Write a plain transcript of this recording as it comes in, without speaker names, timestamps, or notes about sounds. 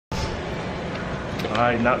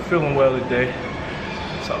Alright, not feeling well today,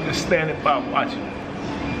 so I'm just standing by watching.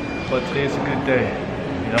 But today's a good day,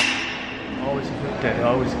 you know? Always a good day,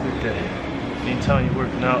 always a good day. Anytime you're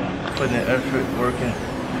working out, putting in effort, working,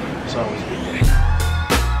 it's always a good day.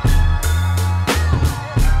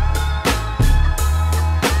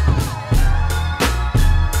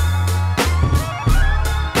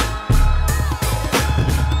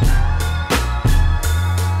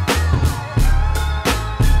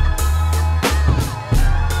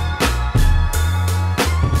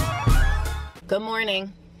 Good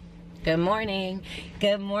morning. Good morning.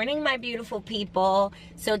 Good morning, my beautiful people.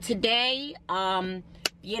 So today,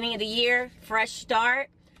 beginning of the year, fresh start.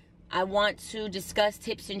 I want to discuss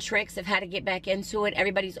tips and tricks of how to get back into it.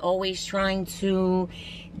 Everybody's always trying to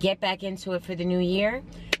get back into it for the new year.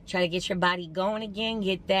 Try to get your body going again,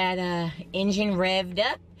 get that engine revved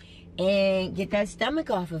up, and get that stomach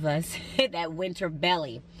off of us, that winter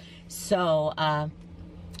belly. So,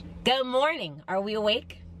 good morning. Are we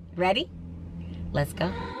awake? Ready? Let's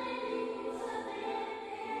go.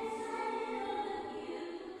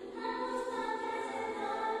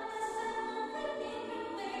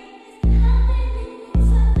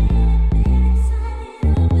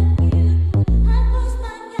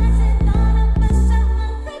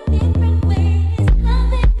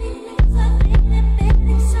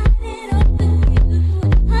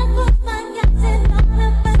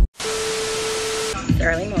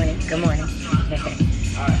 Early morning. Good morning.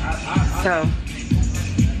 So,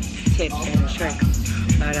 tips and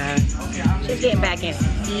tricks, but just getting back in.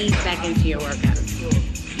 Ease back into your workout.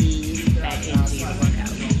 Ease back into your workout.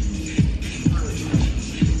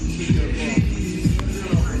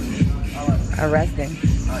 Resting.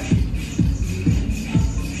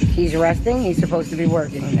 He's resting. He's supposed to be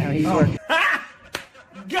working. Now he's working.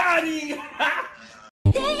 Got him!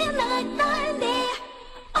 Day and night, day.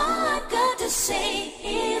 All I've got to say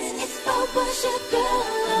is, if I was your girl,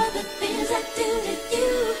 all the things I do to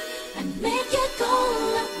you, and make you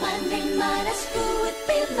call up my name, might ask who it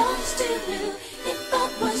belongs to. If I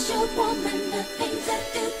was your woman, the things I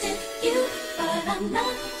do to you, but I'm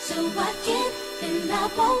not, so I can't and I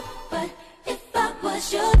won't. But if I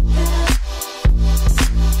was your girl.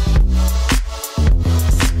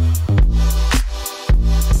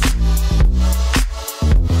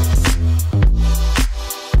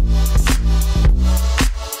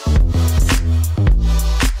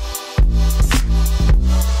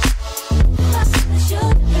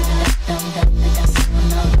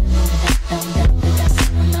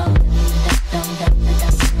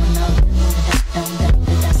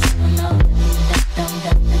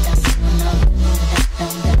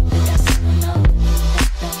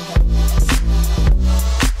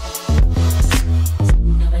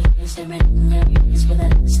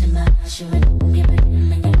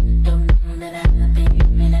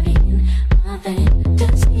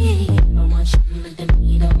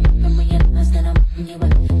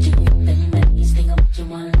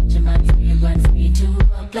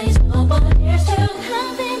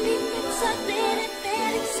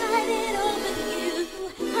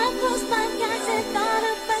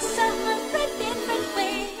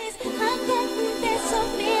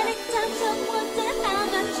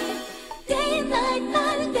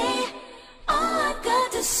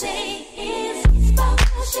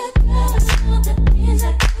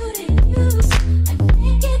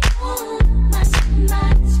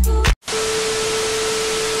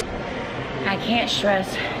 I can't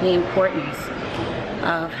stress the importance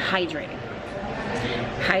of hydrating.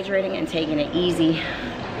 Hydrating and taking it easy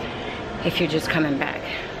if you're just coming back.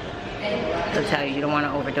 They'll tell you, you don't want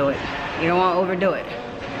to overdo it. You don't want to overdo it.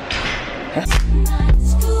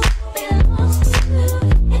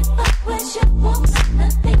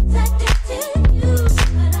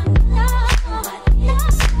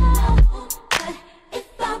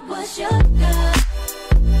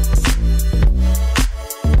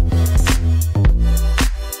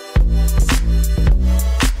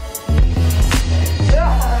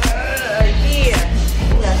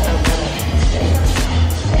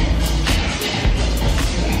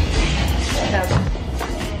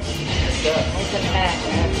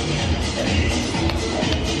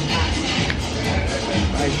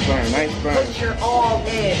 Nice burn. Put your all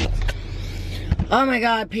in. Oh my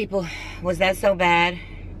God, people. Was that so bad?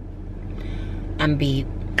 I'm beat.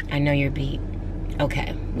 I know you're beat.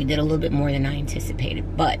 Okay, we did a little bit more than I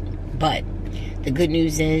anticipated. But, the good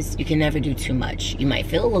news is you can never do too much. You might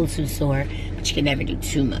feel a little too sore, but you can never do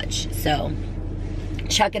too much. So,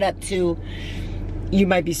 chuck it up to, you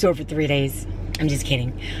might be sore for 3 days. I'm just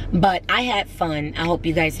kidding. But I had fun. I hope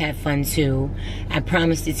you guys had fun too. I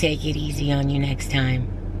promise to take it easy on you next time.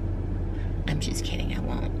 I'm just kidding, I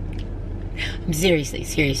won't.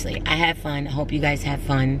 Seriously, I had fun. I hope you guys have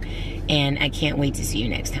fun, and I can't wait to see you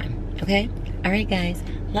next time. Okay? All right, guys.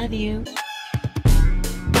 Love you.